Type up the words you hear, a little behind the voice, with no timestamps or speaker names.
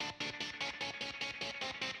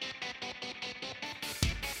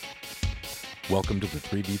Welcome to the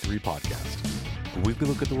 3D3 podcast, a weekly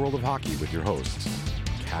look at the world of hockey with your hosts,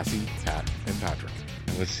 Cassie, Pat, and Patrick.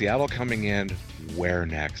 And with Seattle coming in, where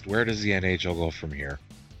next? Where does the NHL go from here?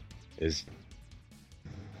 Is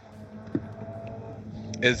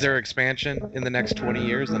there expansion in the next 20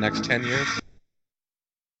 years, the next 10 years?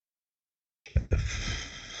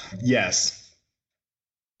 Yes.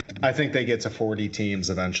 I think they get to 40 teams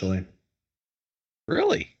eventually.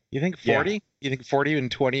 Really? You think 40? Yeah. You think 40 in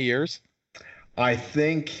 20 years? I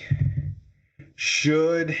think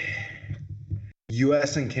should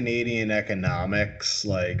U.S. and Canadian economics,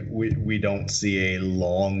 like we don't see a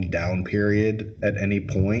long down period at any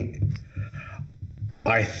point,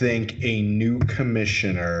 I think a new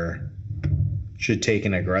commissioner should take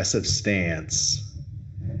an aggressive stance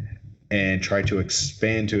and try to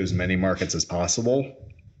expand to as many markets as possible,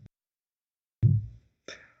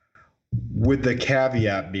 with the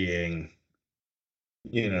caveat being,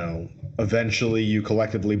 eventually you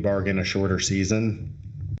collectively bargain a shorter season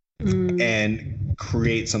and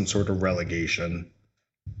create some sort of relegation.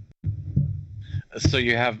 So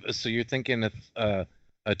you're thinking a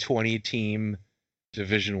 20-team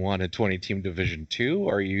Division 1, a 20-team Division 2,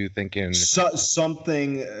 or are you thinking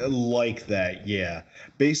something like that? Yeah.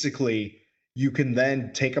 Basically, you can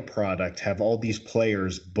then take a product, have all these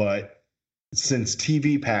players, but since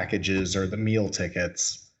TV packages are the meal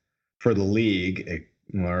tickets for the league,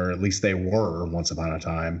 or at least they were once upon a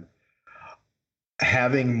time,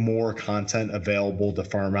 having more content available to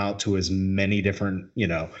farm out to as many different,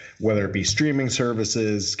 whether it be streaming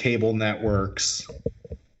services, cable networks,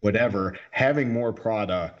 whatever, having more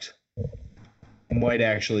product might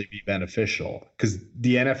actually be beneficial, because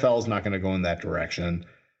the NFL is not going to go in that direction.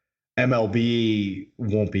 MLB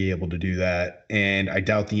won't be able to do that, and I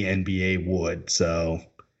doubt the NBA would. So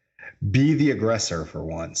be the aggressor for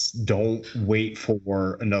once. Don't wait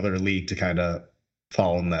for another league to kind of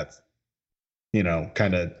follow in that,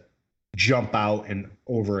 kind of jump out and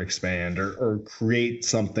overexpand or create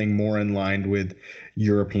something more in line with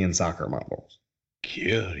European soccer models.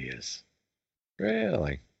 Curious.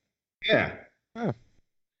 Really? Yeah. Huh.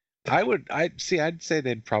 I'd say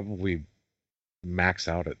they'd probably max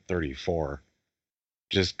out at 34,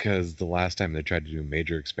 just because the last time they tried to do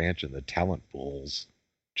major expansion, the talent pools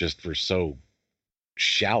just were so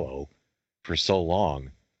shallow for so long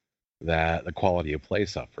that the quality of play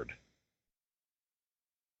suffered.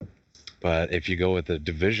 But if you go with a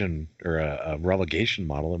division or a relegation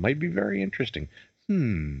model, it might be very interesting.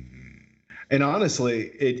 And honestly,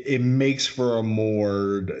 it makes for a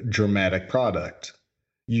more dramatic product.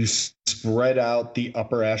 You spread out the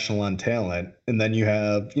upper echelon talent, and then you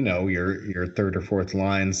have, your third or fourth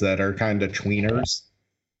lines that are kind of tweeners.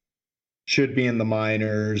 Should be in the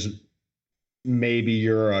minors. Maybe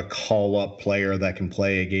you're a call-up player that can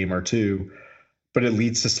play a game or two, but it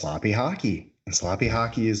leads to sloppy hockey. And sloppy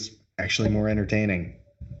hockey is actually more entertaining.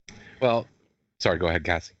 Well, sorry, go ahead,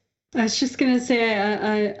 Cassie. I was just going to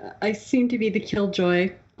say, I seem to be the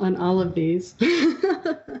killjoy on all of these. No,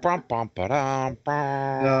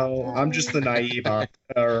 I'm just the naive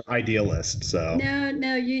or idealist. So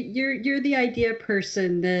no, you're the idea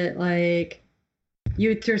person that, like,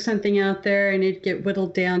 you throw something out there and it get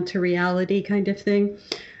whittled down to reality kind of thing.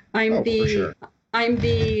 For sure. I'm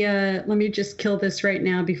the let me just kill this right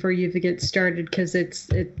now before you even get started, because it's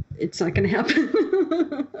not going to happen.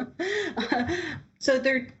 So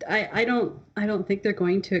I don't think they're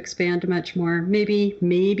going to expand much more.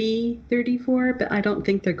 Maybe 34, but I don't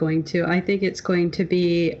think they're going to. I think it's going to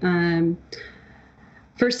be,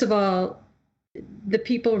 first of all, the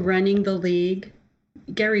people running the league,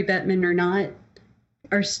 Gary Bettman or not,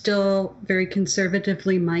 are still very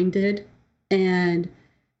conservatively minded. And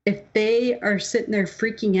if they are sitting there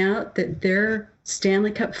freaking out that their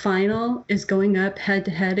Stanley Cup final is going up head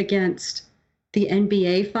to head against the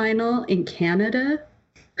NBA final in Canada,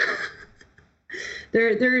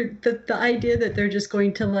 the idea that they're just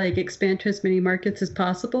going to, like, expand to as many markets as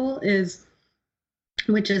possible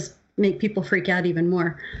would just make people freak out even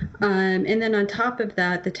more. And then on top of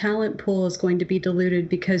that, the talent pool is going to be diluted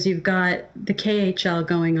because you've got the KHL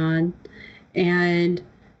going on. And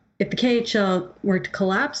if the KHL were to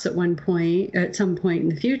collapse at some point in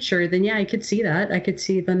the future, then yeah, I could see that. I could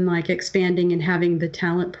see them, like, expanding and having the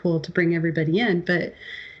talent pool to bring everybody in. But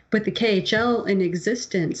with the KHL in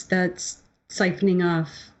existence, that's siphoning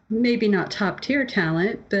off maybe not top tier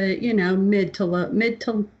talent, but mid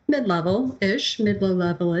to mid level ish, mid low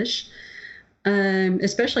level ish.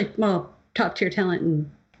 Especially, well, top tier talent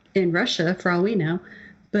in Russia for all we know.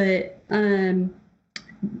 But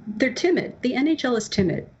they're timid. The NHL is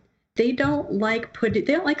timid. they don't like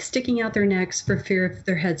sticking out their necks for fear of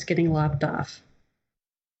their heads getting lopped off.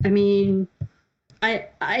 I mean,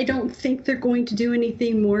 I don't think they're going to do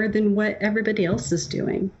anything more than what everybody else is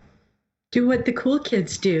doing. Do what the cool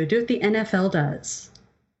kids do. Do what the NFL does.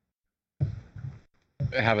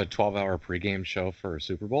 Have a 12-hour pregame show for a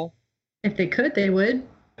Super Bowl? If they could, they would.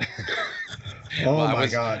 Oh my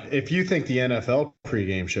God. If you think the NFL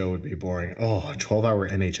pregame show would be boring, a 12-hour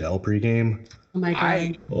NHL pregame? Oh my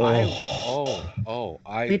God.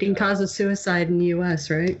 Leading cause of suicide in the U.S.,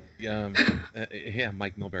 right? Yeah,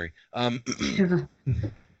 Mike Milbury. Yeah.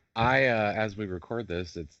 As we record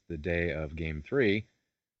this, it's the day of Game 3.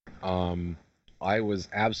 I was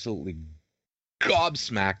absolutely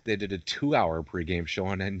gobsmacked. They did a 2-hour pregame show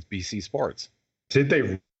on NBC Sports. Did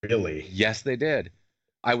they really? Yes, they did.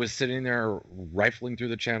 I was sitting there rifling through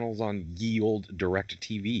the channels on ye old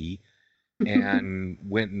DirecTV and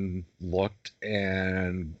went and looked,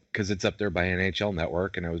 and because it's up there by NHL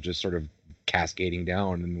Network, and I was just sort of cascading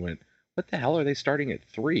down and went, what the hell are they starting at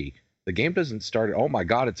 3? The game doesn't start. Oh my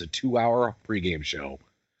God, it's a 2-hour pregame show.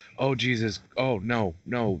 Oh Jesus. Oh no,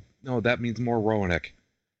 that means more Roenick.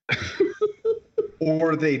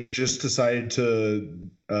 Or they just decided to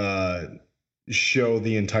show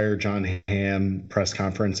the entire Jon Hamm press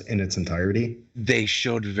conference in its entirety. They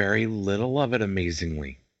showed very little of it,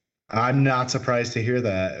 amazingly. I'm not surprised to hear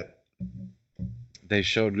that. They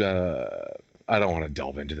showed I don't want to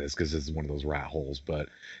delve into this because this is one of those rat holes, but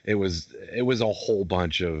it was a whole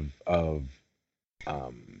bunch of I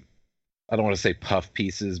don't want to say puff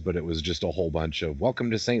pieces, but it was just a whole bunch of welcome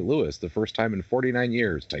to St. Louis, the first time in 49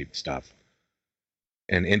 years type stuff,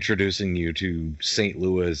 and introducing you to St.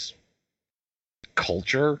 Louis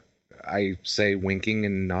culture. I say winking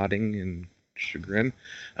and nodding and chagrin.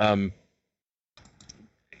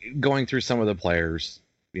 Going through some of the players,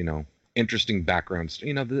 interesting backgrounds,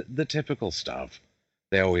 the typical stuff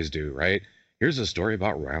they always do, right? Here's a story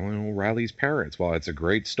about Ryan O'Reilly's parents. Well, it's a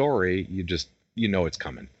great story. It's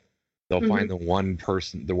coming. They'll find the one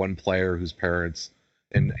person, the one player whose parents,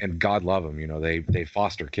 and God love them, they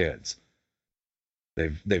foster kids.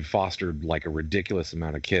 They've fostered like a ridiculous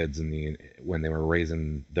amount of kids when they were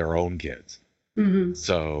raising their own kids. Mm-hmm.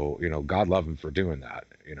 So, God love them for doing that.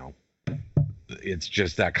 It's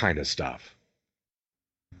just that kind of stuff.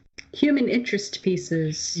 Human interest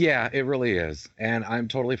pieces. Yeah, it really is. And I'm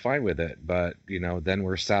totally fine with it. But, then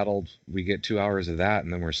we're saddled. We get 2 hours of that,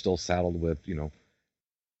 and then we're still saddled with,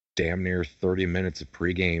 damn near 30 minutes of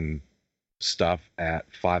pregame stuff at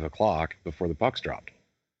 5 o'clock before the puck's dropped.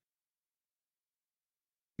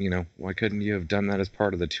 Why couldn't you have done that as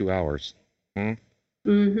part of the 2 hours?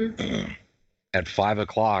 Mm-hmm. At 5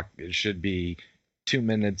 o'clock, it should be 2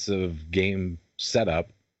 minutes of game setup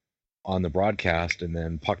on the broadcast, and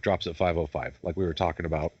then puck drops at 5:05, like we were talking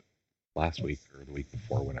about last week or the week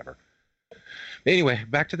before, whenever. Anyway,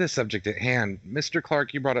 back to the subject at hand. Mr.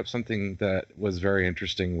 Clark, you brought up something that was very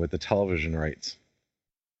interesting with the television rights.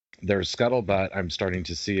 There's scuttlebutt I'm starting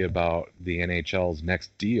to see about the NHL's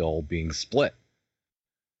next deal being split.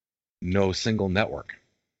 No single network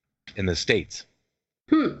in the States.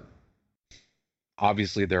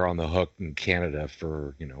 Obviously, they're on the hook in Canada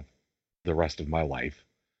for, the rest of my life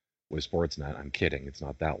with Sportsnet. I'm kidding. It's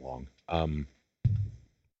not that long.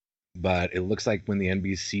 But it looks like when the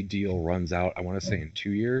NBC deal runs out, I want to say in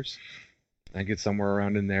 2 years, I think it's somewhere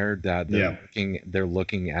around in there, that they're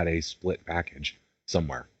looking at a split package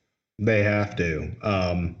somewhere. They have to.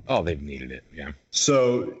 They've needed it. Yeah.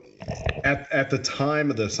 So at the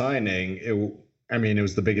time of the signing, it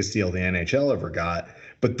was the biggest deal the NHL ever got.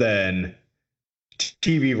 But then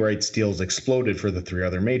TV rights deals exploded for the 3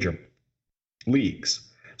 other major leagues.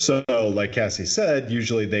 So like Cassie said,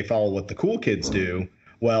 usually they follow what the cool kids do.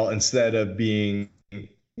 Well, instead of being,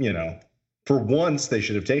 for once they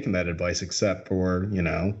should have taken that advice, except for,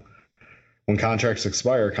 when contracts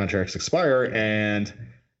expire, and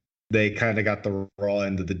they kind of got the raw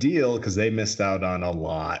end of the deal because they missed out on a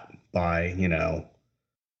lot by,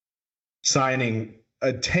 signing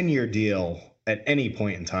a 10-year deal at any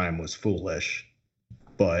point in time was foolish.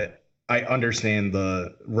 But I understand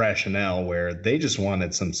the rationale where they just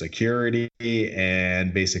wanted some security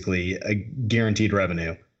and basically a guaranteed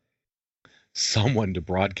revenue. Someone to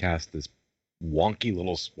broadcast this wonky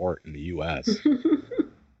little sport in the U.S.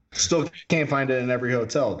 Still can't find it in every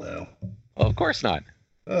hotel, though. Well, of course not.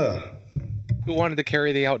 Who wanted to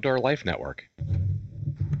carry the Outdoor Life Network?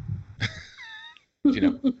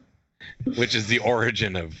 Which is the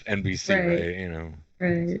origin of NBC, right?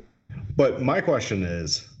 Right. But my question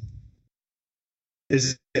is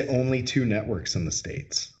it only 2 networks in the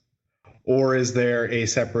States? Or is there a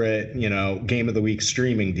separate, game of the week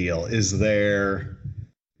streaming deal? Is there,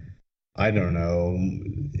 I don't know.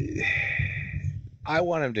 I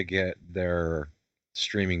want them to get their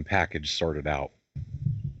streaming package sorted out,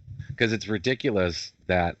 because it's ridiculous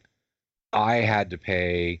that I had to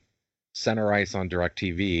pay Center Ice on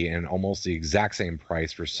DirecTV and almost the exact same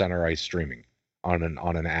price for Center Ice streaming on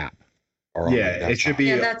an app. Or it should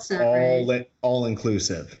be that's not right. all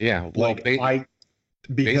inclusive. Yeah, well, because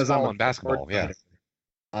baseball I'm and basketball. Yeah,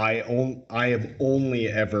 I have only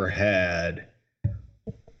ever had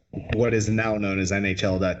what is now known as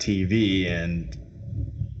NHL.TV, and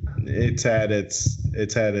it's had its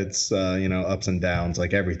ups and downs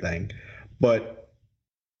like everything. But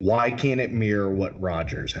why can't it mirror what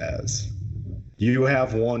Rogers has? You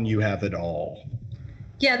have one, you have it all.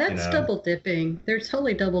 Yeah, that's double dipping. They're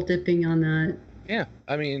totally double dipping on that. Yeah,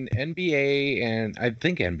 I mean NBA and I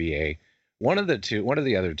think NBA, one of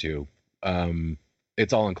the other two.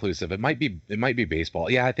 It's all inclusive. It might be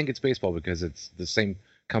baseball. Yeah, I think it's baseball because it's the same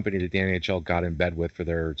company that the NHL got in bed with for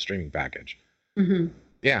their streaming package. Mm-hmm.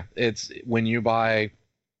 Yeah, it's when you buy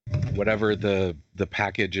whatever the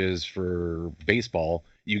package is for baseball,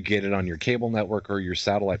 you get it on your cable network or your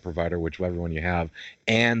satellite provider, whichever one you have,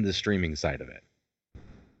 and the streaming side of it.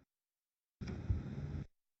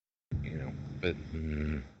 But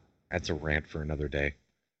that's a rant for another day.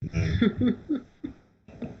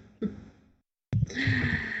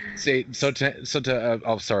 See,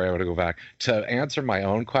 oh, sorry, I want to go back to answer my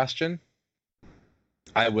own question.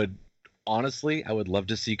 I would love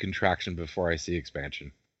to see contraction before I see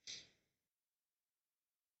expansion.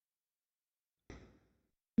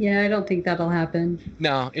 Yeah, I don't think that'll happen.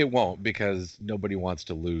 No, it won't, because nobody wants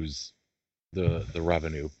to lose the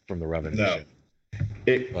revenue from the revenue. No,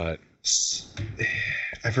 but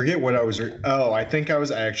I forget what I was. I think I was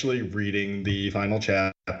actually reading the final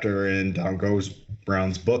chapter in Don Goes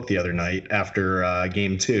Brown's book the other night after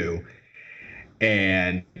Game 2,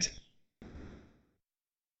 and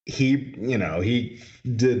he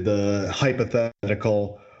did the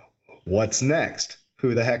hypothetical. What's next?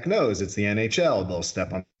 Who the heck knows? It's the NHL. They'll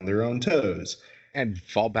step on their own toes and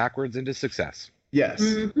fall backwards into success. Yes,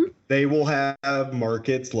 Mm-hmm. They will have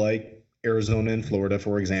markets like Arizona and Florida,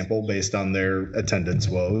 for example, based on their attendance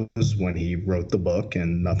woes when he wrote the book,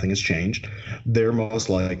 and nothing has changed. They're most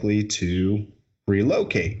likely to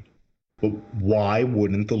relocate. But why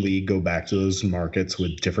wouldn't the league go back to those markets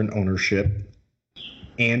with different ownership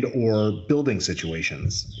and or building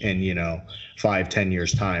situations in 5-10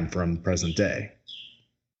 years time from present day?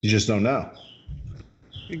 You just don't know.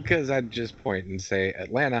 Because I'd just point and say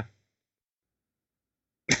Atlanta.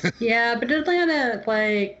 Yeah, but Atlanta,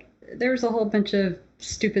 there's a whole bunch of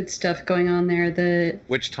stupid stuff going on there.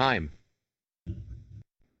 Which time?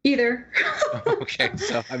 Either. Okay,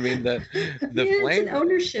 so I mean the it's an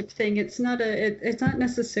ownership thing. It's not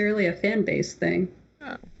necessarily a fan base thing.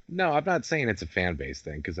 No, I'm not saying it's a fan base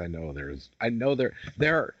thing, because I know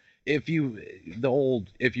there if you build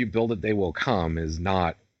it they will come is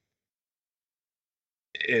not.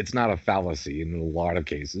 It's not a fallacy in a lot of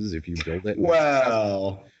cases. If you build it,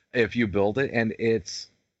 if you build it and it's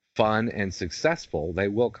fun and successful, they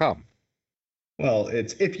will come. Well,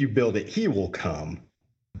 it's if you build it, he will come.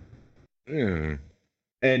 Mm.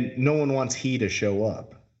 And no one wants he to show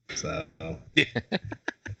up. So,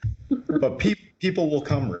 but people will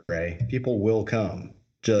come, Ray. People will come.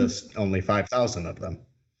 Just only 5,000 of them.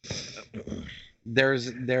 There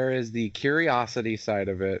is the curiosity side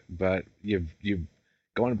of it, but you've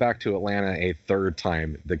going back to Atlanta a third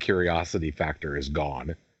time, the curiosity factor is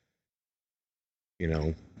gone.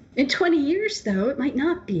 In 20 years, though, it might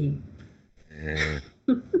not be.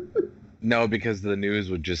 No, because the news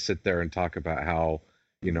would just sit there and talk about how,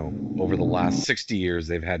 over the last 60 years,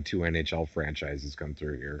 they've had 2 NHL franchises come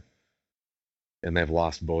through here. And they've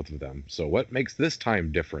lost both of them. So what makes this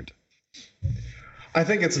time different? I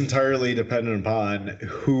think it's entirely dependent upon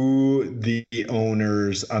who the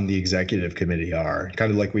owners on the executive committee are.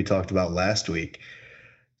 Kind of like we talked about last week.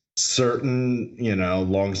 Certain,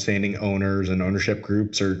 longstanding owners and ownership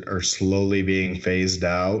groups are slowly being phased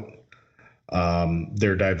out.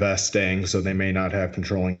 They're divesting, so they may not have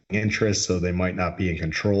controlling interests, so they might not be in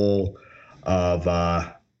control of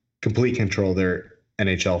complete control of their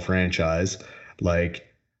NHL franchise. Like,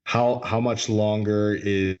 how much longer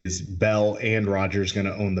is Bell and Rogers going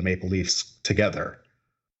to own the Maple Leafs together?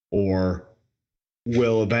 Or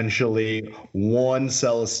will eventually one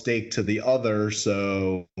sell a stake to the other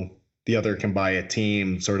so the other can buy a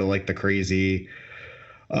team, sort of like the crazy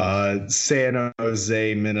San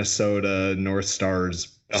Jose, Minnesota North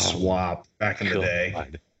Stars swap back in the day?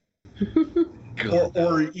 God,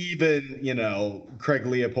 or even, you know, Craig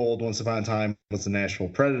Leopold once upon a time was the Nashville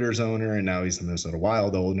Predators owner, and now he's the Minnesota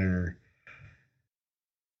Wild owner.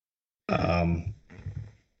 Yeah.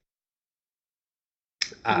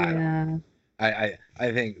 I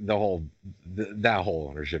think the whole that whole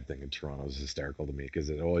ownership thing in Toronto is hysterical to me because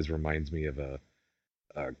it always reminds me of a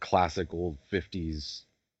classic old 50s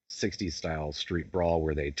 60s style street brawl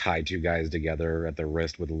where they tie two guys together at the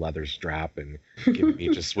wrist with a leather strap and give them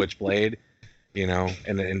each a switchblade, you know,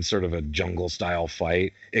 and in sort of a jungle style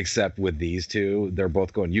fight, except with these two, they're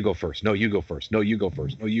both going, you go first, no, you go first, no, you go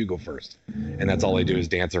first, no, you go first. And that's all they do is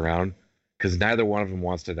dance around because neither one of them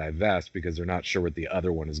wants to divest because they're not sure what the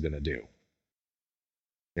other one is going to do.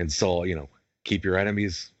 And so, you know, keep your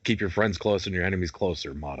friends close and your enemies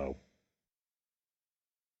closer motto.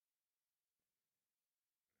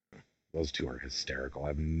 Those two are hysterical.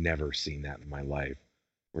 I've never seen that in my life,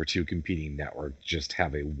 where two competing networks just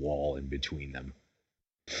have a wall in between them.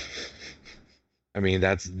 I mean,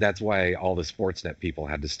 that's why all the Sportsnet people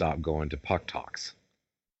had to stop going to Puck Talks,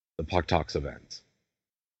 the Puck Talks events,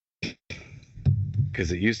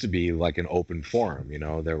 because it used to be like an open forum. You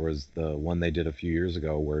know, there was the one they did a few years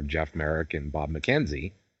ago where Jeff Merrick and Bob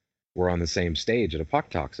McKenzie were on the same stage at a Puck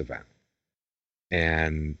Talks event,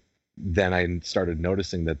 and then I started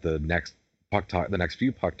noticing that the next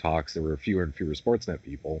few Puck Talks, there were fewer and fewer Sportsnet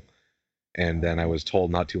people. And then I was told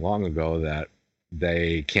not too long ago that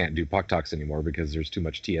they can't do Puck Talks anymore because there's too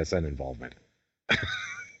much TSN involvement.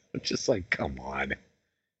 Just like, come on.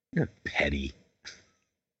 You're petty.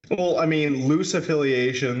 Well, I mean, loose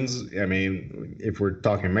affiliations. I mean, if we're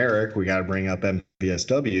talking Merrick, we got to bring up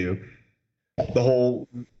MPSW. The whole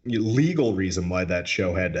legal reason why that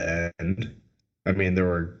show had to end. I mean, there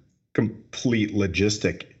were complete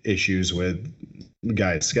logistic issues with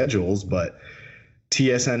guys' schedules, but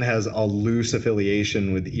TSN has a loose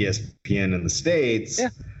affiliation with ESPN in the States,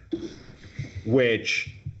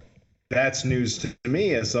 which that's news to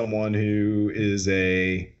me as someone who is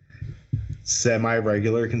a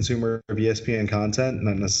semi-regular consumer of ESPN content,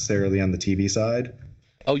 not necessarily on the TV side.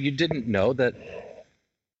 Oh, you didn't know that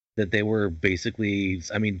they were basically,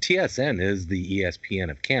 I mean, TSN is the ESPN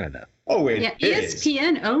of Canada. Oh, wait. Yeah,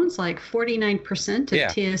 ESPN owns like 49% of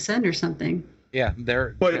TSN or something. Yeah,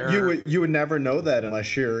 you would never know that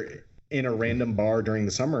unless you're in a random bar during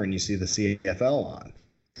the summer and you see the CFL on.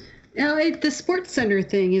 No, the Sports Center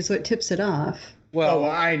thing is what tips it off. Well,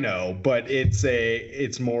 I know, but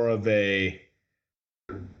it's more of a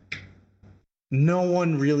no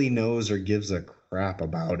one really knows or gives a crap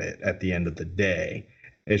about it at the end of the day.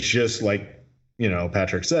 It's just like, you know,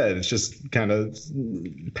 Patrick said, it's just kind of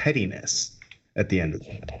pettiness at the end of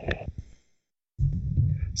the day.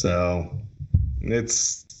 So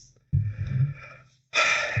it's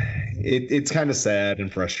kind of sad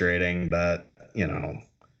and frustrating that, you know,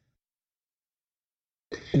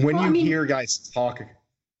 when hear guys talk.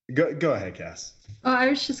 Go ahead, Cass. Oh, I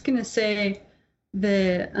was just gonna say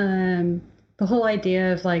the whole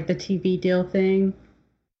idea of like the TV deal thing.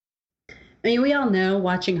 I mean, we all know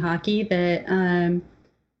watching hockey that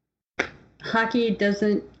hockey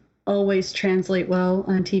doesn't always translate well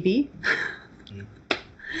on TV.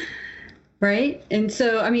 Right? And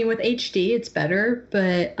so, I mean, with HD, it's better,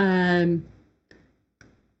 but I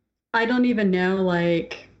don't even know,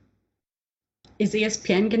 like, is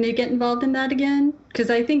ESPN going to get involved in that again? Because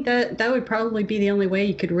I think that would probably be the only way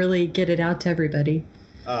you could really get it out to everybody.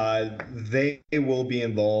 They will be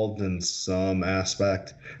involved in some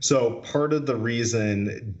aspect. So part of the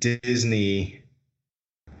reason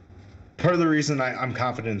I'm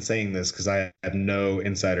confident in saying this, because I have no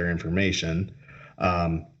insider information,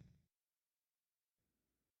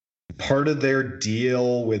 part of their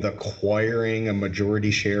deal with acquiring a majority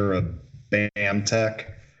share of BAMTech,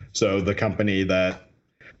 so the company that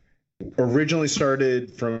originally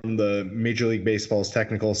started from the Major League Baseball's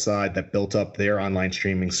technical side that built up their online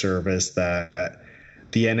streaming service that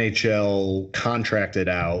the NHL contracted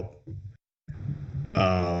out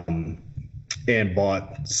and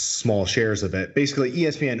bought small shares of it. Basically,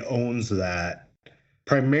 ESPN owns that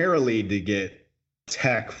primarily to get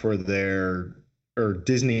tech for or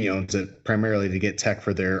Disney owns it primarily to get tech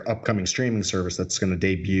for their upcoming streaming service that's going to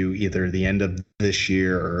debut either the end of this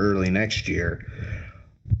year or early next year.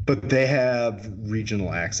 But they have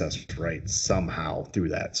regional access rights somehow through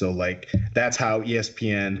that. So, like, that's how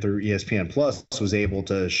ESPN through ESPN Plus was able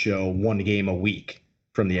to show one game a week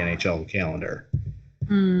from the NHL calendar.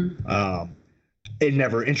 It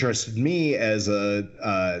never interested me as a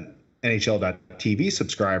NHL.TV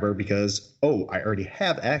subscriber because, I already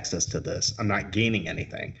have access to this. I'm not gaining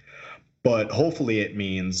anything. But hopefully it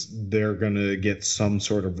means they're going to get some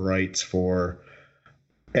sort of rights for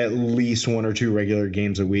at least 1 or 2 regular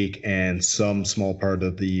games a week and some small part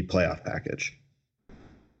of the playoff package.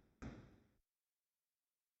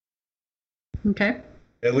 Okay.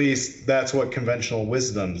 At least that's what conventional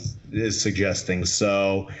wisdom is suggesting.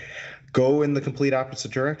 So go in the complete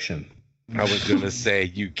opposite direction. I was going to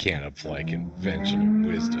say you can't apply conventional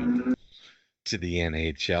wisdom to the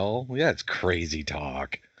NHL. Yeah, it's crazy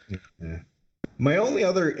talk. Yeah. My only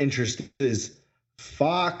other interest is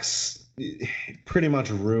Fox pretty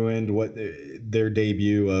much ruined what their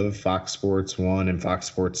debut of Fox Sports 1 and Fox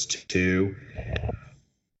Sports 2.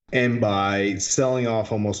 And by selling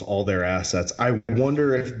off almost all their assets, I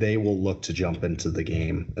wonder if they will look to jump into the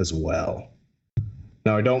game as well.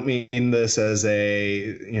 Now, I don't mean this as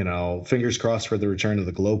a, fingers crossed for the return of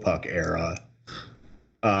the glow puck era,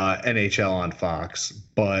 NHL on Fox,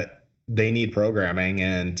 but they need programming,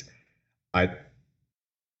 and I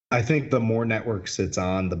think the more networks it's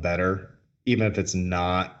on, the better. Even if it's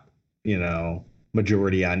not,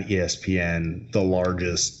 majority on ESPN, the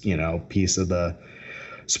largest, piece of the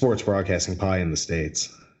sports broadcasting pie in the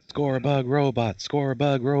States. Score a bug robots. Score a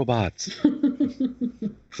bug robots.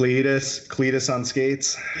 Cletus on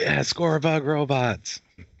skates. Yeah, score a bug robots.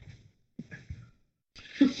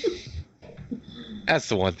 That's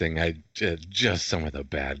the one thing I did. Just some of the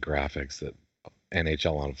bad graphics that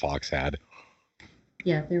NHL on Fox had.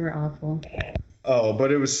 Yeah, they were awful. Oh,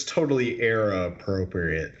 but it was totally era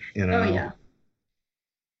appropriate, Oh, yeah.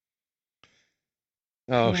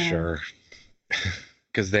 Oh, Yeah. sure.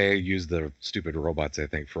 Because they use the stupid robots, I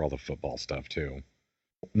think, for all the football stuff, too.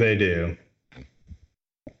 They do.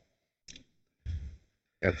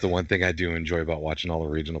 That's the one thing I do enjoy about watching all the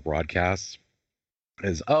regional broadcasts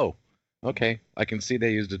is, okay, I can see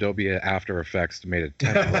they used Adobe After Effects to make a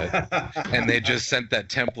template, and they just sent that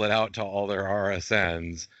template out to all their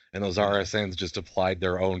RSNs, and those RSNs just applied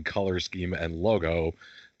their own color scheme and logo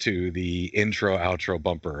to the intro, outro,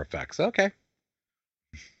 bumper effects. Okay.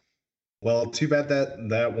 Well, too bad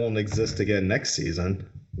that won't exist again next season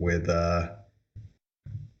with, I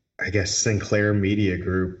guess, Sinclair Media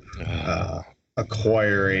Group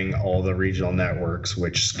acquiring all the regional networks,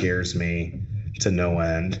 which scares me to no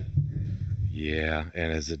end. Yeah,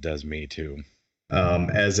 and as it does me too.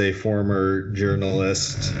 As a former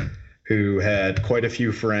journalist who had quite a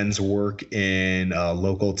few friends work in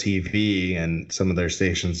local TV and some of their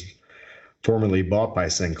stations formerly bought by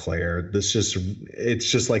Sinclair,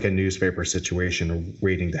 it's just like a newspaper situation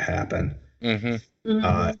waiting to happen. Mm-hmm.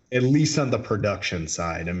 At least on the production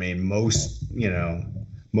side. I mean,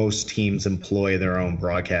 most teams employ their own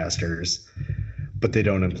broadcasters, but they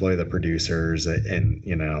don't employ the producers and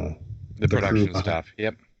the production crew. staff.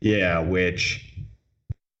 Yep. Yeah, which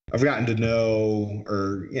I've gotten to know,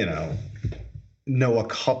 or know a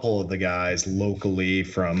couple of the guys locally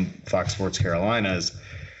from Fox Sports Carolinas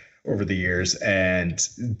over the years, and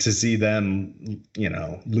to see them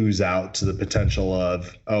lose out to the potential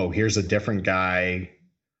of, here's a different guy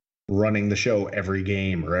running the show every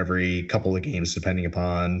game or every couple of games, depending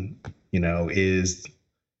upon is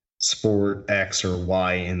sport X or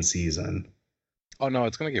Y in season. Oh no,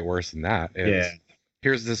 it's gonna get worse than that.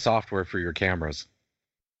 Here's the software for your cameras.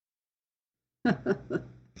 Ugh.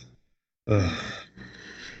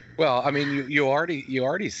 Well, I mean, you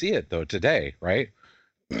already see it though today, right?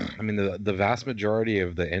 I mean, the vast majority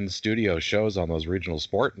of the in-studio shows on those regional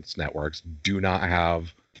sports networks do not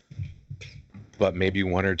have but maybe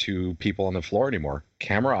 1 or 2 people on the floor anymore.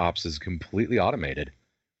 Camera ops is completely automated.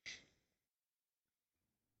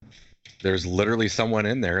 There's literally someone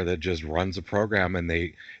in there that just runs a program, and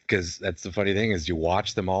because that's the funny thing is you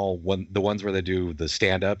watch them all, the ones where they do the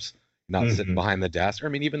stand-ups, not sitting behind the desk, or I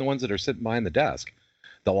mean even the ones that are sitting behind the desk,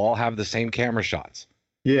 they'll all have the same camera shots.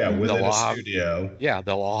 Yeah, within a studio. Yeah,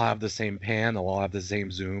 they'll all have the same pan, they'll all have the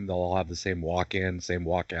same zoom, they'll all have the same walk-in, same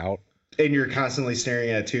walk-out. And you're constantly staring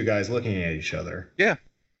at 2 guys looking at each other. Yeah.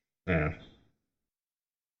 Yeah.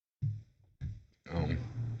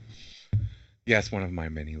 Yes, another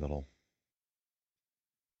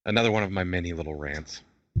one of my many little rants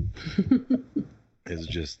is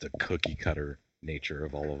just the cookie cutter nature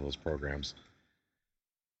of all of those programs.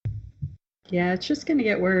 Yeah, it's just going to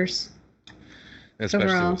get worse.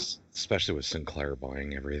 Especially with Sinclair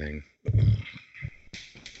buying everything.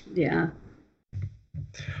 Yeah.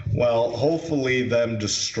 Well, hopefully them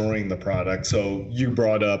destroying the product. So you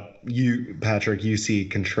brought up, Patrick, you see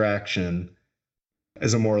contraction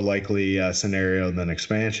as a more likely scenario than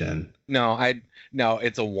expansion. No,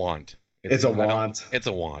 it's a want. It's a want? It's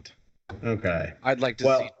a want. Okay. I'd like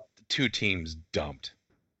to see 2 teams dumped.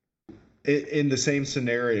 In the same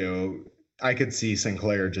scenario, I could see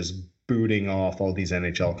Sinclair just booting off all these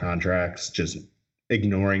NHL contracts just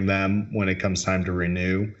ignoring them when it comes time to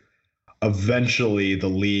renew, eventually the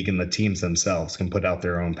league and the teams themselves can put out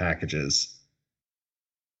their own packages.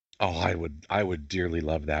 Oh, I would dearly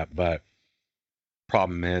love that, but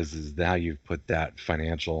problem is now you've put that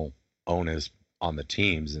financial onus on the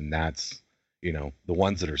teams, and that's, you know, the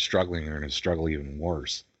ones that are struggling are going to struggle even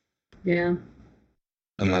worse. Yeah.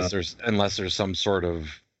 Unless there's some sort of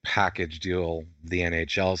package deal, the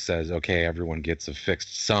NHL says, okay, everyone gets a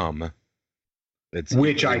fixed sum.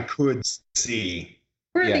 Which I could see.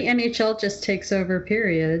 Or the NHL just takes over,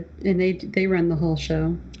 period, and they run the whole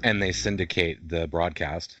show. And they syndicate the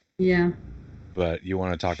broadcast. Yeah. But you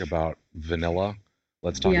want to talk about vanilla?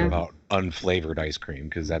 Let's talk about unflavored ice cream,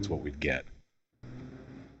 because that's what we'd get. I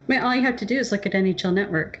mean, all you have to do is look at NHL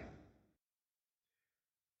Network.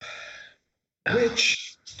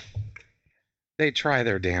 Which they try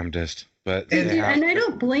their damnedest, but and I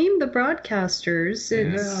don't blame the broadcasters.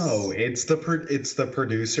 It's the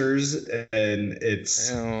producers, and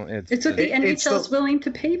it's what the NHL is willing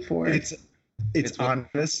to pay for. It's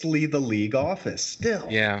honestly the league office still.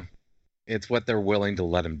 Yeah, it's what they're willing to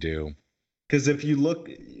let them do. Because if you look,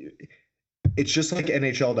 it's just like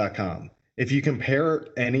NHL.com. If you compare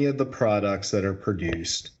any of the products that are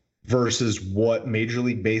produced versus what Major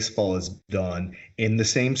League Baseball has done in the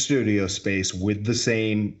same studio space with the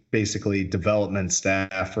same basically development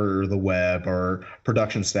staff or the web or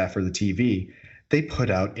production staff for the TV, they put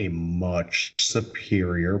out a much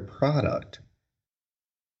superior product.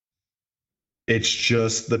 It's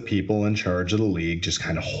just the people in charge of the league just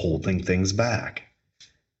kind of holding things back.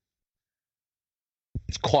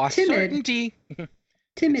 It's cost certainty.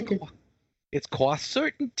 Timid. It's cost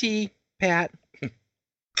certainty, Pat.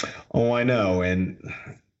 Oh, I know. And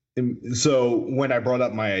so when I brought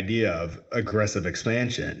up my idea of aggressive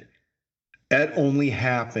expansion, that only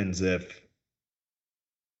happens if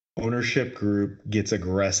ownership group gets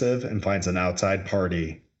aggressive and finds an outside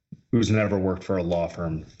party who's never worked for a law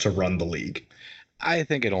firm to run the league. I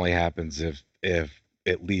think it only happens if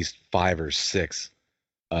at least 5 or 6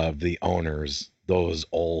 of the owners, those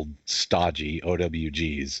old stodgy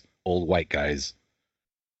OWGs, old white guys,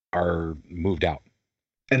 are moved out.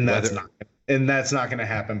 And that's not going to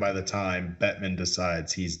happen by the time Bettman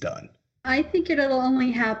decides he's done. I think it'll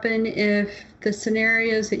only happen if the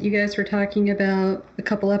scenarios that you guys were talking about a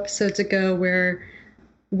couple episodes ago, where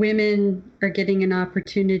women are getting an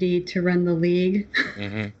opportunity to run the league.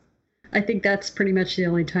 Mm-hmm. I think that's pretty much the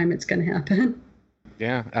only time it's going to happen.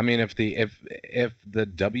 Yeah, I mean, if the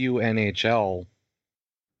WNHL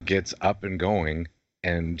gets up and going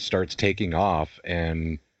and starts taking off,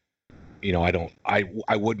 and you know,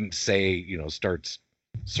 I wouldn't say, you know, starts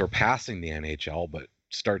surpassing the NHL, but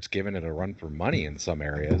starts giving it a run for money in some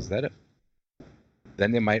areas,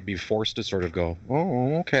 then they might be forced to sort of go,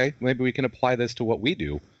 oh, okay, maybe we can apply this to what we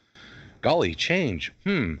do. Golly, change.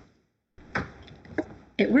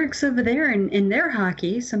 It works over there in their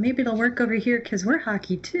hockey, so maybe it'll work over here because we're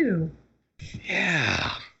hockey too.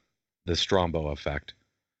 Yeah. The Strombo effect.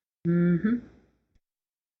 Mm-hmm.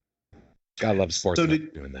 I love sports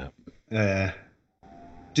doing that.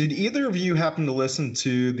 Did either of you happen to listen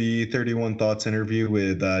to the 31 Thoughts interview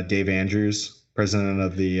with Dave Andrews, president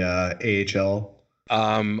of the AHL?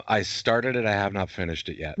 I started it. I have not finished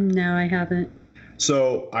it yet. No, I haven't.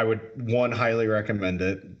 So I would, highly recommend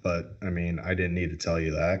it, but I mean, I didn't need to tell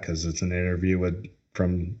you that because it's an interview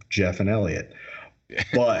from Jeff and Elliot.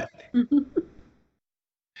 But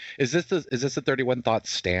is this the 31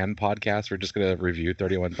 Thoughts Stan podcast? We're just going to review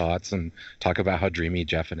 31 Thoughts and talk about how dreamy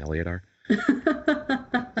Jeff and Elliot are.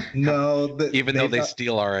 No, even though they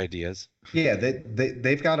steal our ideas. Yeah,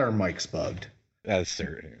 they've got our mics bugged. That's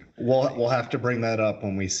certain. We'll have to bring that up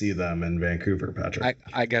when we see them in Vancouver, Patrick.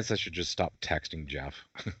 I guess I should just stop texting Jeff.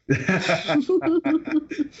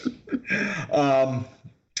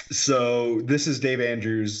 So this is Dave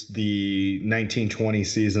Andrews. The 1920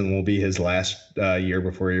 season will be his last year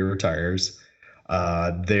before he retires.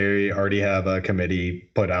 They already have a committee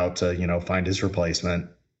put out to, you know, find his replacement.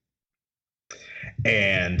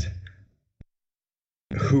 And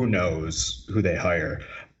who knows who they hire.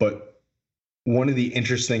 But one of the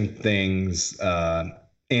interesting things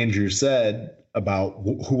Andrew said about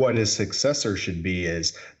what his successor should be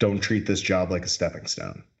is don't treat this job like a stepping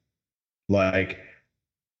stone. Like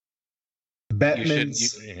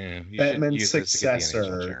Bettman's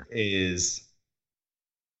successor is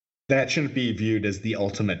that shouldn't be viewed as the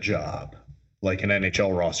ultimate job, like an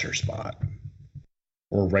NHL roster spot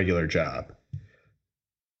or regular job.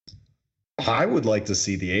 I would like to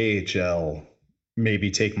see the AHL maybe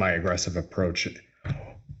take my aggressive approach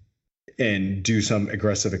and do some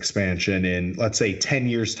aggressive expansion in, let's say, 10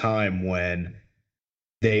 years' time when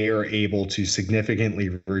they are able to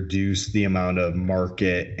significantly reduce the amount of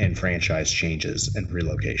market and franchise changes and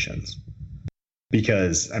relocations.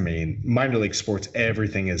 Because, I mean, minor league sports,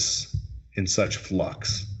 everything is in such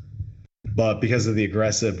flux. But because of the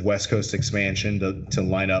aggressive West Coast expansion to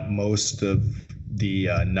line up most of the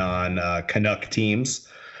non-Canuck teams,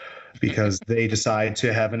 because they decide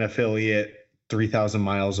to have an affiliate 3,000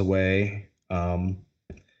 miles away,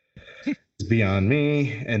 it's beyond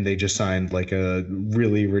me. And they just signed like a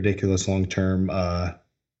really ridiculous long-term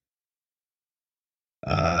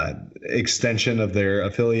extension of their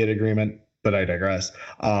affiliate agreement. But I digress.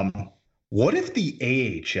 What if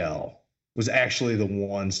the AHL was actually the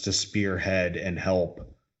ones to spearhead and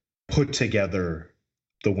help put together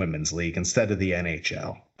the women's league instead of the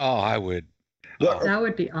NHL? Oh, I would. That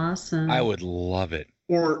would be awesome. I would love it.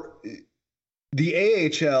 Or the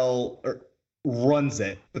AHL runs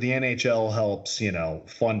it, but the NHL helps,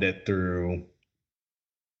 fund it through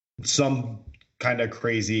some kind of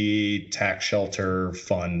crazy tax shelter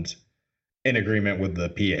fund in agreement with the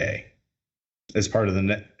PA as part of the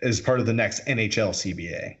next NHL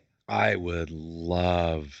CBA. I would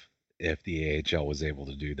love if the AHL was able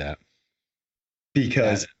to do that.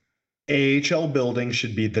 Because AHL buildings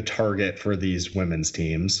should be the target for these women's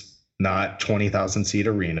teams, not 20,000 seat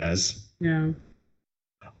arenas. Yeah.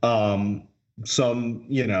 Some,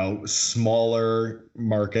 smaller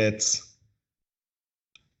markets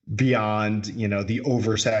beyond, the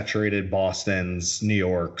oversaturated Bostons, New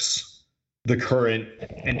Yorks, the current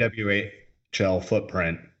NWHL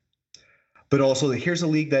footprint. But also, here's a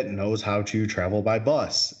league that knows how to travel by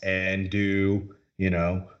bus and do,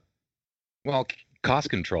 well, cost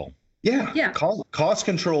control. Yeah. Cost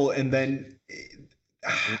control, and then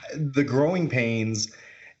the growing pains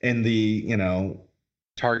and the,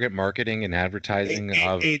 target marketing and advertising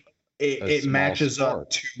it matches up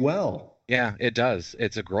too well. Yeah, it does.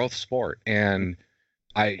 It's a growth sport. And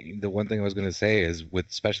the one thing I was going to say is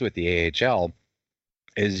especially with the AHL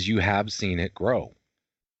is you have seen it grow.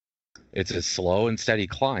 It's a slow and steady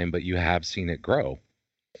climb, but you have seen it grow.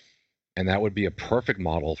 And that would be a perfect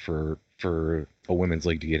model for a women's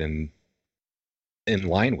league to get in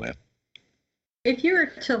line with. If you were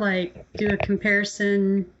to do a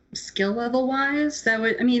comparison skill level wise,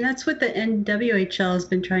 that's what the NWHL has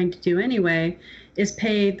been trying to do anyway, is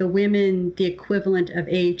pay the women the equivalent of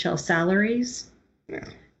AHL salaries. Yeah.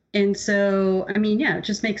 And so, it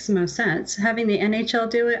just makes the most sense. Having the NHL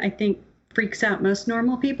do it, I think, freaks out most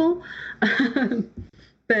normal people.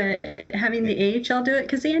 But having the AHL do it,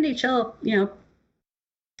 because the NHL,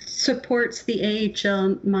 supports the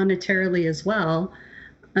AHL monetarily as well.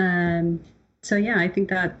 So yeah, I think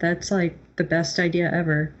that's the best idea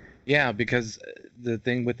ever. Yeah, because the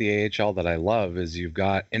thing with the AHL that I love is you've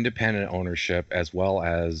got independent ownership as well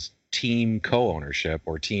as team co-ownership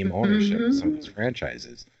or team ownership of some of these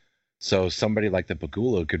franchises. So somebody like the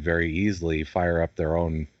Pegula could very easily fire up their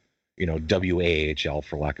own, WAHL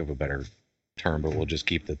for lack of a better term, but we'll just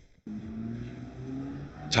keep the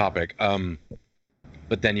topic.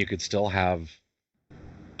 But then you could still have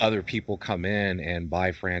other people come in and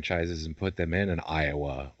buy franchises and put them in an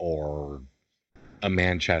Iowa or a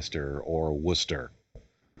Manchester or Worcester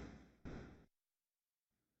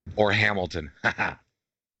or Hamilton.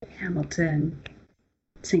 Hamilton,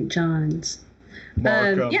 St. John's,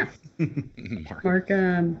 Markham. Yeah,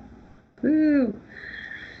 Markham. Ooh.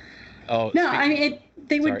 Oh no,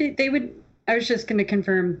 they would. I was just going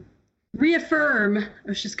to reaffirm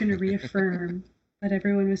what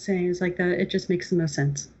everyone was saying is that. It just makes the most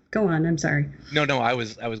sense. Go on. I'm sorry. No, I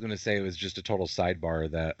was going to say it was just a total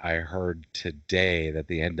sidebar that I heard today that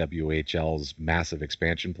the NWHL's massive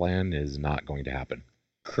expansion plan is not going to happen.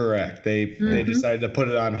 Correct. They decided to put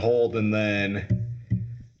it on hold, and then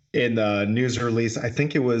in the news release, I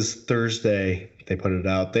think it was Thursday, they put it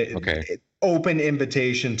out. Open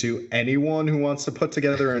invitation to anyone who wants to put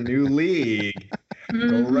together a new league.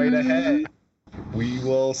 Go right ahead. We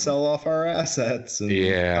will sell off our assets and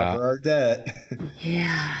cover our debt.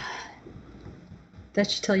 Yeah. That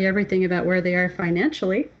should tell you everything about where they are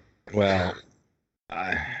financially. Well,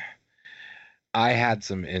 I had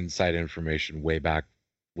some inside information way back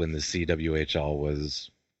when the CWHL was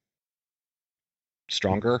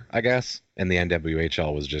stronger, I guess, and the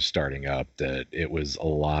NWHL was just starting up, that it was a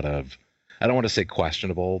lot of, I don't want to say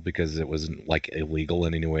questionable because it wasn't illegal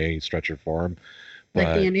in any way, stretch or form. But,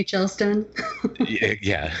 like the NHL's done?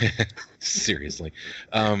 yeah. Seriously.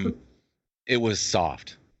 It was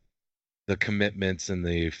soft. The commitments and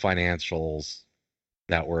the financials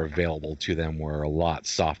that were available to them were a lot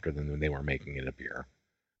softer than they were making it appear.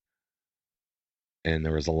 And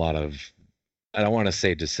there was a lot of I don't want to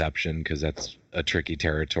say deception because that's a tricky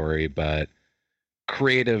territory, but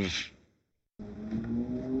creative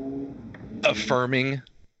affirming,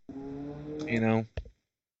 oh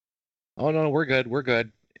no, we're good, we're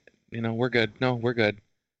good, we're good, no, we're good.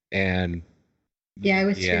 And Yeah, I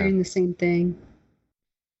was hearing the same thing.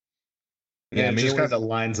 Yeah, it just kind of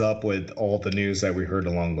lines up with all the news that we heard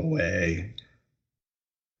along the way.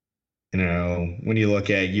 When you look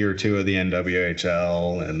at year 2 of the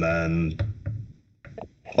NWHL and then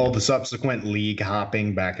all the subsequent league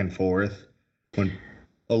hopping back and forth when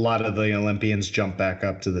a lot of the Olympians jump back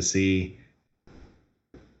up to the sea.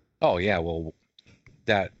 Oh, yeah. Well,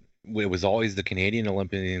 it was always the Canadian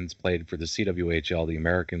Olympians played for the CWHL, the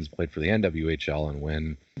Americans played for the NWHL, and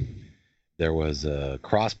when there was a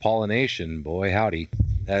cross-pollination, boy, howdy,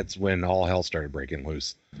 that's when all hell started breaking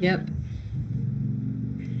loose. Yep.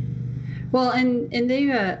 Well, and they,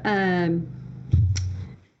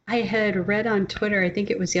 I had read on Twitter, I think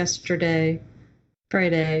it was Friday,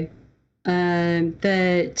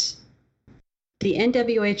 that the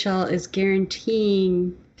NWHL is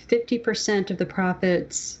guaranteeing 50% of the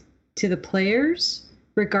profits to the players,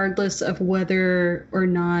 regardless of whether or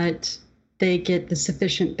not they get the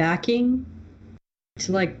sufficient backing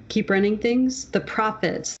to keep running things. The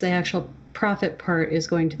profits, the actual profit part, is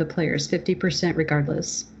going to the players, 50%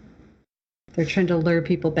 regardless. They're trying to lure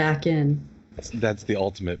people back in. That's the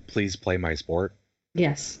ultimate, please play my sport.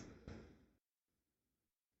 Yes.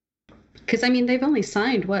 Because, they've only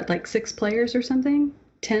signed, 6 players or something?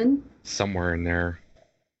 10? Somewhere in there.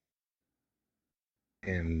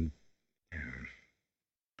 And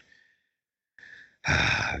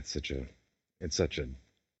it's such a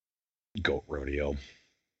goat rodeo.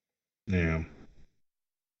 Yeah.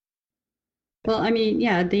 Well, the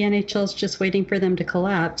NHL's just waiting for them to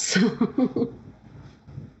collapse.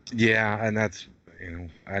 Yeah, and that's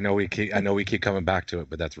I know we keep coming back to it,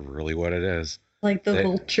 but that's really what it is. Like the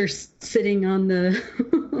vulture sitting on the,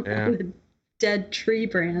 on the dead tree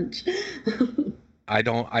branch.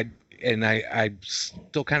 I'm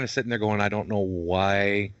still kind of sitting there going, I don't know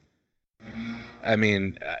why.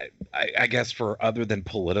 I guess for other than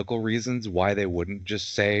political reasons, why they wouldn't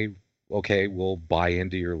just say, okay, we'll buy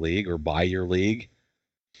into your league or buy your league.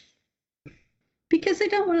 Because they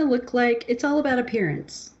don't want to look like, it's all about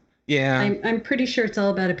appearance. Yeah. I'm pretty sure it's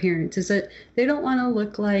all about appearance. Is that they don't want to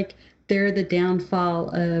look like they're the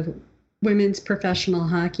downfall of women's professional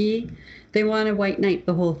hockey. They want to white knight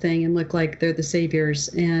the whole thing and look like they're the saviors.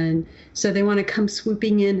 And so they want to come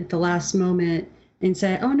swooping in at the last moment and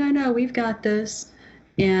say, oh, no, we've got this.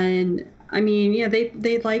 And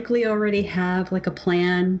they likely already have a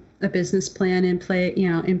plan, a business plan in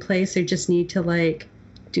place. They just need to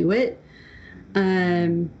do it.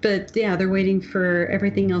 But yeah, they're waiting for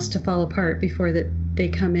everything else to fall apart before they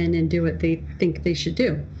come in and do what they think they should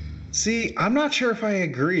do. See, I'm not sure if I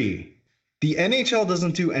agree. The NHL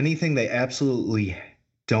doesn't do anything they absolutely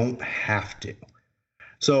don't have to.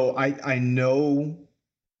 So I know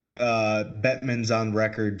Bettman's on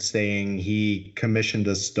record saying he commissioned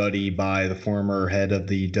a study by the former head of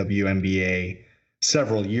the WNBA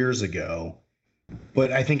several years ago.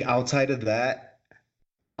 But I think outside of that,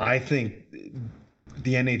 I think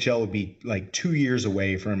the NHL would be 2 years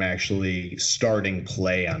away from actually starting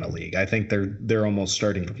play on a league. I think they're almost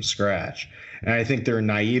starting from scratch. And I think they're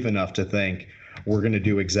naive enough to think we're going to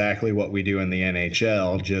do exactly what we do in the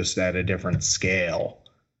NHL, just at a different scale.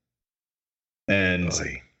 And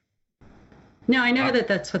no, I know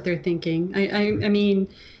that's what they're thinking. I mean,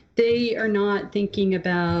 they are not thinking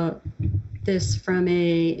about this from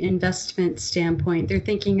a investment standpoint. They're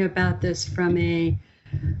thinking about this from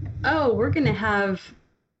we're going to have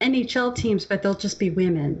NHL teams, but they'll just be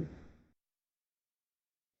women.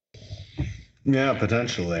 Yeah,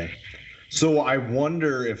 potentially. So I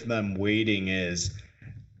wonder if them waiting is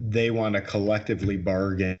they want to collectively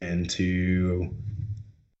bargain to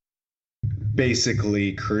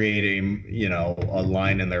basically create a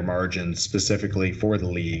line in their margins specifically for the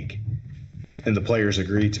league, and the players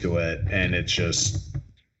agree to it, and it's just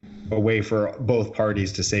a way for both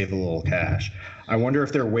parties to save a little cash. I wonder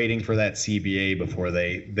if they're waiting for that CBA before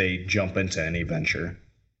they jump into any venture.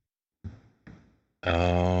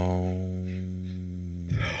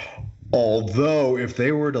 Although, if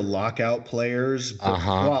they were to lock out players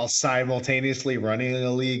while simultaneously running in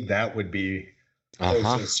a league, that would be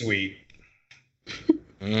so sweet.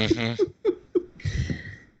 Mm-hmm.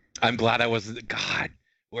 I'm glad I was. God,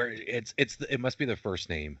 where it must be the first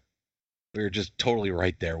name. We were just totally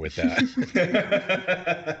right there with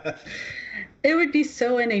that. It would be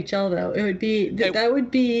so NHL though. It would be that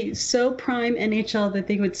would be so prime NHL that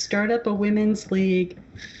they would start up a women's league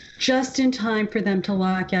just in time for them to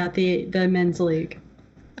lock out the men's league.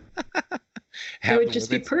 It would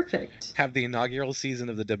just be perfect. Have the inaugural season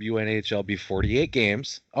of the WNHL be 48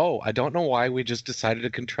 games. Oh, I don't know why we just decided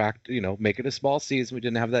to contract, make it a small season. We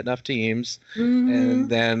didn't have that enough teams. And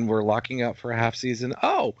then we're locking out for a half season.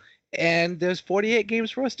 Oh, and there's 48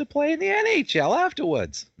 games for us to play in the NHL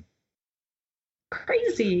afterwards.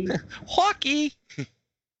 Crazy. Hockey.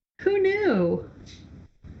 Who knew?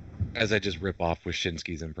 As I just rip off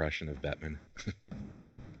Wyshynski's impression of Bettman.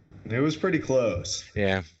 It was pretty close.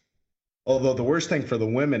 Yeah. Although the worst thing for the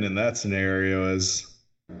women in that scenario isn't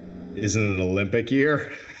it an Olympic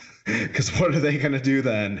year? Because what are they going to do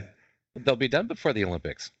then? They'll be done before the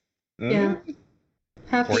Olympics. Yeah.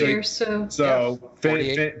 Half a year, so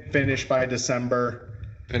finish by December.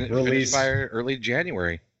 Finish by early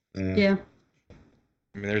January. Yeah.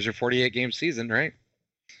 I mean, there's your 48-game season, right?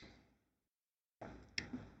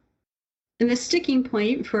 And the sticking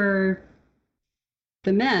point for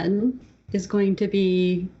the men is going to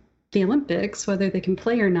be the Olympics, whether they can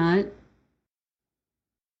play or not.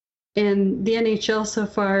 And the NHL so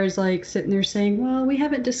far is like sitting there saying, well, we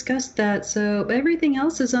haven't discussed that, so everything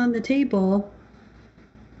else is on the table.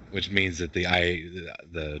 Which means that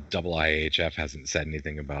the double IHF hasn't said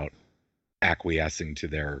anything about acquiescing to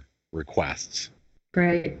their requests.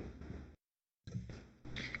 Right.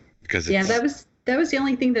 Because that was the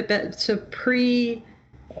only thing so pre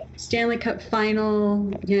Stanley Cup final,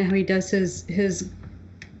 how he does his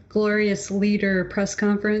glorious leader press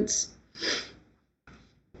conference.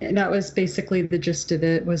 And that was basically the gist of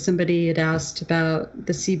it. Was somebody had asked about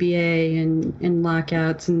the CBA and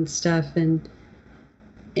lockouts and stuff, and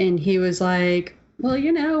he was like, well,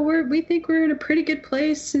 we think we're in a pretty good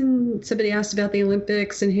place. And somebody asked about the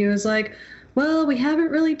Olympics, and he was like, well, we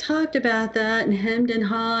haven't really talked about that, and hemmed and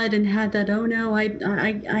hawed and had that, oh no,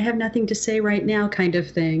 I have nothing to say right now kind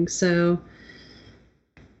of thing. So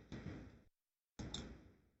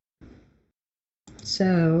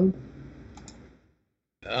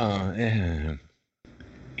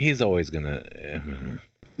he's always gonna.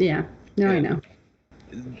 Yeah. No, yeah. I know.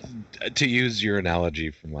 To use your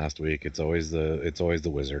analogy from last week, it's always the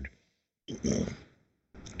wizard,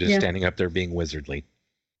 just standing up there being wizardly.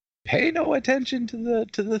 Pay no attention to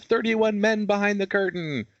the 31 men behind the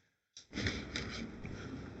curtain.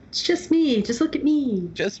 It's just me. Just look at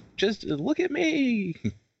me. Just look at me.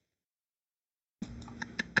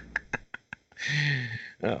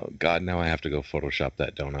 Oh God! Now I have to go Photoshop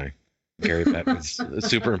that, don't I? Gary Bettman's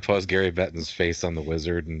superimpose Gary Bettman's face on the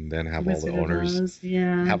wizard, and then have Wizard all the owners.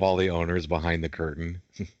 Have all the owners behind the curtain.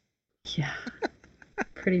 Yeah,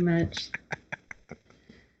 pretty much.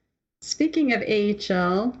 Speaking of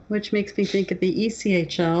AHL, which makes me think of the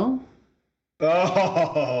ECHL.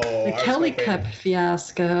 Oh, the Kelly Cup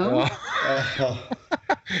fiasco. Oh.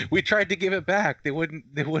 We tried to give it back. They wouldn't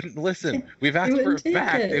listen. We've asked for it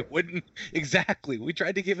back. They wouldn't. Exactly. We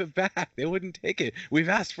tried to give it back. They wouldn't take it. We've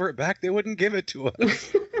asked for it back. They wouldn't give it to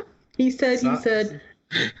us. He said.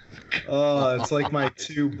 Oh, it's like my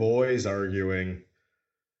two boys arguing.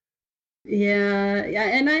 Yeah,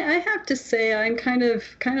 and I have to say I'm kind of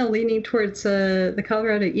leaning towards the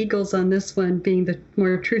Colorado Eagles on this one, being the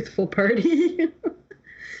more truthful party.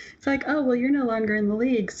 It's like, oh well, you're no longer in the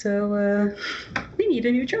league, so we need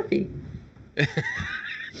a new trophy.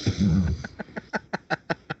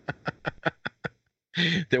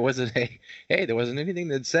 There wasn't there wasn't anything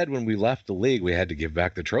that said when we left the league we had to give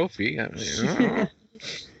back the trophy. I mean,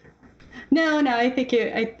 No, I think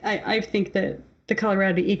I think that the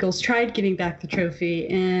Colorado Eagles tried giving back the trophy,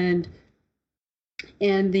 and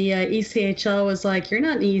the ECHL was like, you're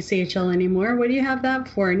not in the ECHL anymore. What do you have that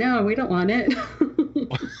for? No, we don't want it.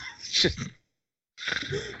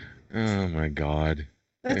 Oh my God.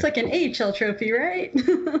 That's like an AHL trophy, right?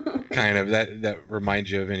 Kind of. That reminds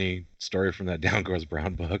you of any story from that Down Goes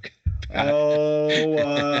Brown book?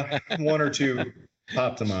 One or two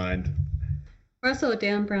pop to mind. Also,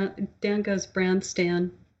 Dan Goes Brown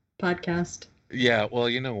Stan podcast. Yeah, well,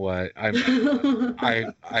 you know what? I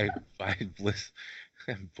listen.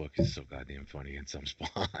 That book is so goddamn funny in some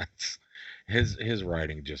spots. His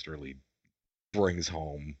writing just really brings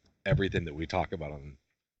home everything that we talk about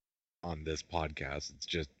on this podcast. It's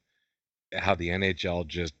just how the NHL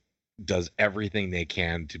just does everything they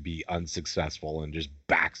can to be unsuccessful and just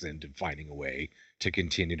backs into finding a way to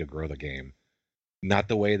continue to grow the game. Not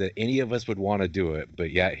the way that any of us would want to do it,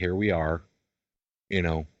 but yet here we are,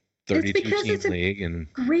 32-team league,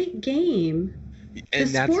 and great game. And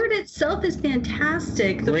the sport itself is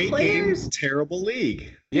fantastic. The great players, game, terrible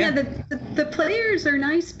league. Yeah, the players are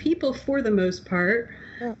nice people for the most part.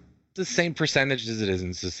 The same percentage as it is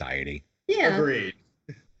in society. Yeah. Agreed.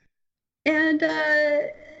 And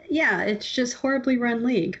yeah, it's just horribly run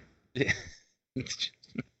league. Yeah.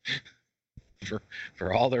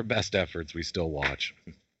 For all their best efforts, we still watch.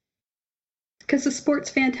 Because the sport's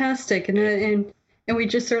fantastic, and we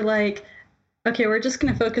just are like, okay, we're just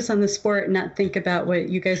going to focus on the sport and not think about what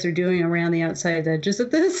you guys are doing around the outside edges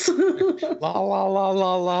of this. La la la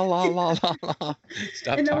la la la la la.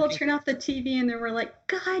 Stop and then we'll talking. turn off the TV, and then we're like,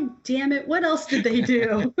 God damn it, what else did they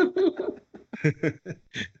do?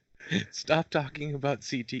 Stop talking about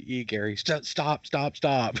CTE, Gary. Stop. Zip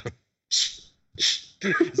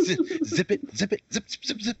it, zip,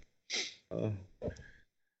 zip. Oh,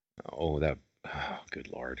 good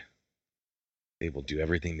Lord. They will do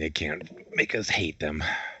everything they can to make us hate them.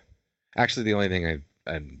 Actually, the only thing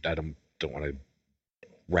I don't want to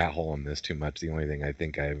rat hole on this too much. The only thing I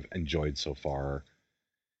think I've enjoyed so far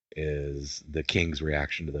is the Kings'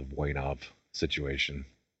 reaction to the Voinov situation.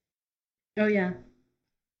 Oh, yeah.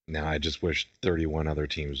 Now, I just wish 31 other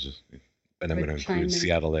teams, and I'm going to include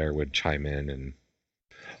Seattle there, would chime in. And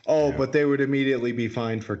but they would immediately be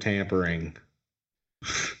fined for tampering.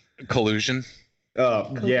 Collusion?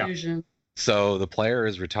 Collusion. Yeah. So the player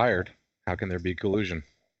is retired. How can there be collusion?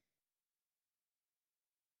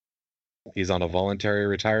 He's on a voluntary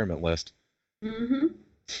retirement list. Mm-hmm.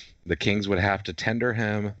 The Kings would have to tender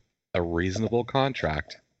him a reasonable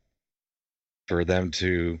contract for them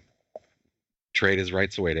to trade his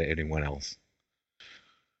rights away to anyone else.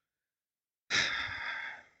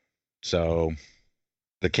 So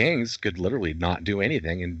the Kings could literally not do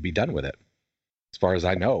anything and be done with it. As far as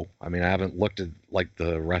I know. I mean, I haven't looked at like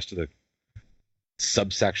the rest of the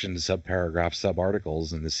subsections, subparagraphs,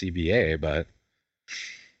 subarticles in the CBA, but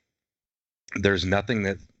there's nothing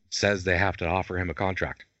that says they have to offer him a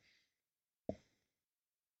contract.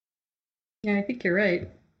 Yeah, I think you're right.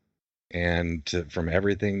 And from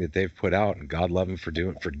everything that they've put out, and God love them for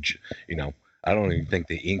doing, I don't even think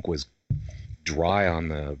the ink was dry on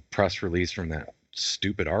the press release from that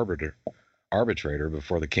stupid arbitrator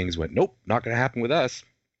before the Kings went, nope, not going to happen with us.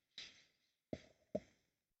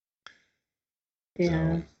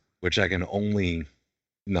 Yeah. So, which I can't only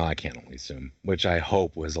assume, which I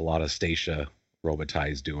hope was a lot of Stacia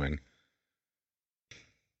Robitaille's doing.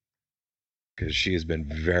 Because she has been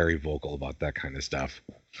very vocal about that kind of stuff.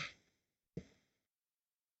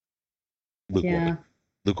 Luke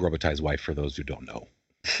Robitaille's wife, for those who don't know.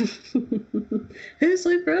 Who's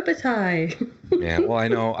Luke Robitaille? Yeah,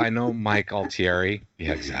 well, I know Mike Altieri.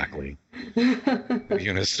 Yeah, exactly. You're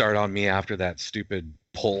going to start on me after that stupid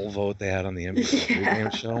poll vote they had on the NBC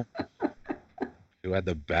game show? Who had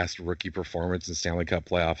the best rookie performance in Stanley Cup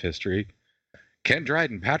playoff history? Ken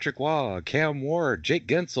Dryden, Patrick Waugh, Cam Ward, Jake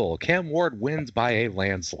Gensel. Cam Ward wins by a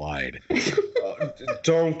landslide.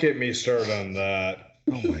 Don't get me started on that.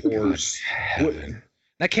 Oh my God, heaven.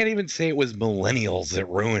 I can't even say it was millennials that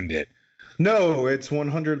ruined it. No, it's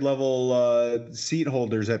 100 level seat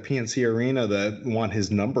holders at PNC Arena that want his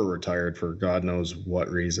number retired for God knows what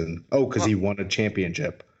reason. Oh, because he won a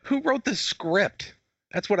championship. Who wrote the script?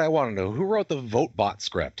 That's what I want to know. Who wrote the VoteBot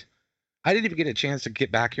script? I didn't even get a chance to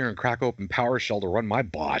get back here and crack open PowerShell to run my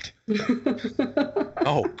bot.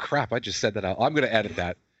 Oh, crap. I just said that out. I'm going to edit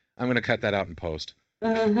that. I'm going to cut that out in post.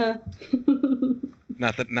 Uh-huh.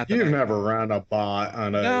 Not that You've never run a bot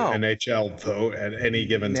on an NHL vote at any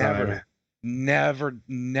given time.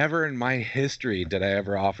 Never in my history did I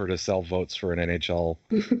ever offer to sell votes for an NHL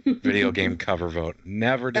video game cover vote.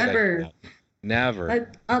 Never did I do that. Never. An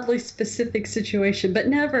oddly specific situation, but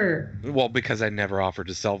never. Well, because I never offered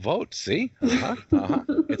to sell votes. See?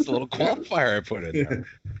 It's a little qualifier I put in there.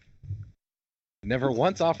 Never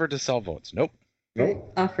once offered to sell votes. Nope.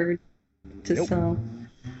 Offered to sell.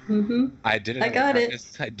 Mm-hmm. I did it. I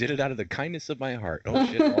did it out of the kindness of my heart. Oh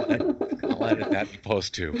shit! I'll edit that in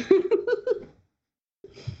post too.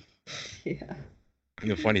 Yeah.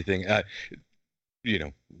 The funny thing,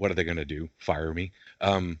 what are they going to do? Fire me?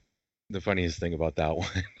 The funniest thing about that one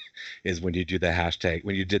is when you did the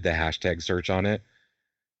hashtag search on it,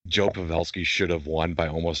 Joe Pavelski should have won by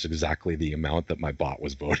almost exactly the amount that my bot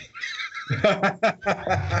was voting.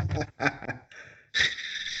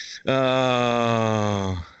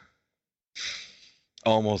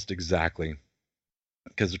 Almost exactly.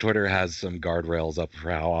 Because Twitter has some guardrails up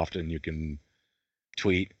for how often you can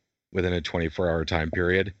tweet within a 24-hour time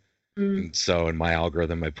period. And so in my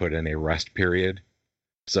algorithm, I put in a rest period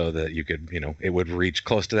so that you could, it would reach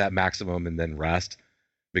close to that maximum and then rest,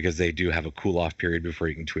 because they do have a cool off period before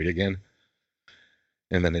you can tweet again.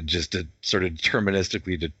 And then it just sort of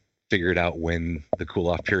deterministically figured out when the cool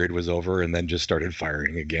off period was over and then just started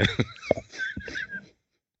firing again.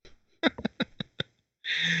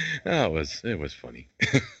 It was funny.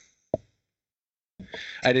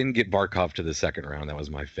 I didn't get Barkov to the second round. That was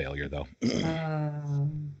my failure, though. Yeah,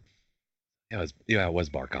 it was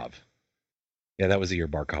Barkov. Yeah, that was the year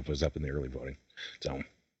Barkov was up in the early voting. So,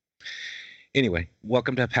 anyway,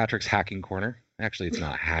 welcome to Patrick's Hacking Corner. Actually, it's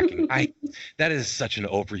not hacking. That is such an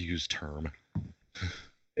overused term.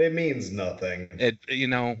 It means nothing. It,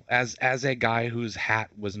 as a guy whose hat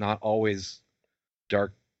was not always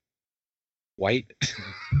dark white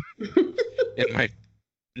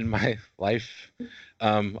in my life,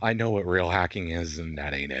 I know what real hacking is, and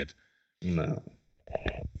that ain't it. No.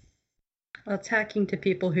 Well, it's hacking to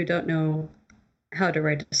people who don't know how to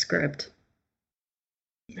write a script.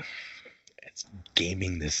 It's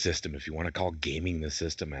gaming this system. If you want to call gaming the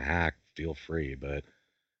system a hack, feel free, but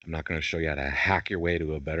I'm not going to show you how to hack your way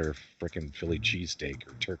to a better frickin' Philly cheesesteak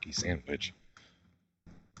or turkey sandwich.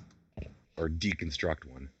 Or deconstruct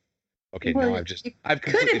one. Okay, Well, now I've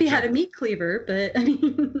could if you had a meat cleaver, but I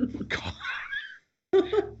mean...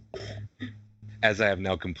 As I have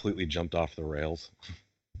now completely jumped off the rails.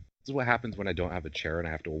 This is what happens when I don't have a chair and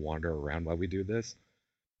I have to wander around while we do this.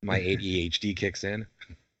 My ADHD kicks in.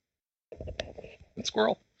 And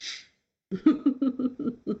squirrel.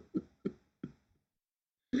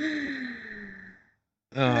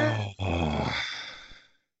 Oh.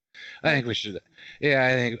 I think we should.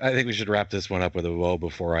 Yeah, I think we should wrap this one up with a bow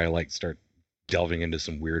before I start delving into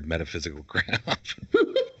some weird metaphysical crap.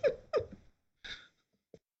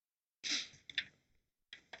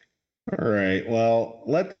 All right. Well,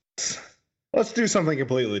 let's do something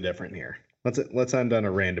completely different here. Let's end on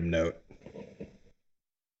a random note.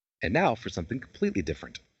 And now for something completely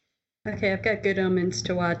different. Okay, I've got Good Omens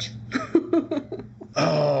to watch.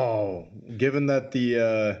 Oh, given that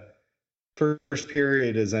the first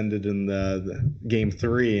period has ended in the game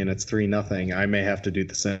 3 and it's 3-0, I may have to do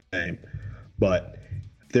the same. But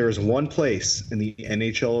if there is one place in the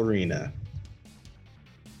NHL arena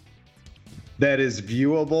that is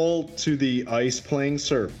viewable to the ice playing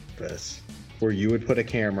surface where you would put a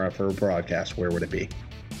camera for a broadcast, where would it be?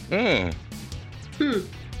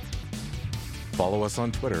 Follow us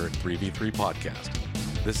on Twitter at 3v3 Podcast.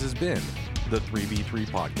 This has been the 3v3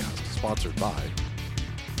 Podcast, sponsored by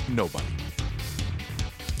nobody.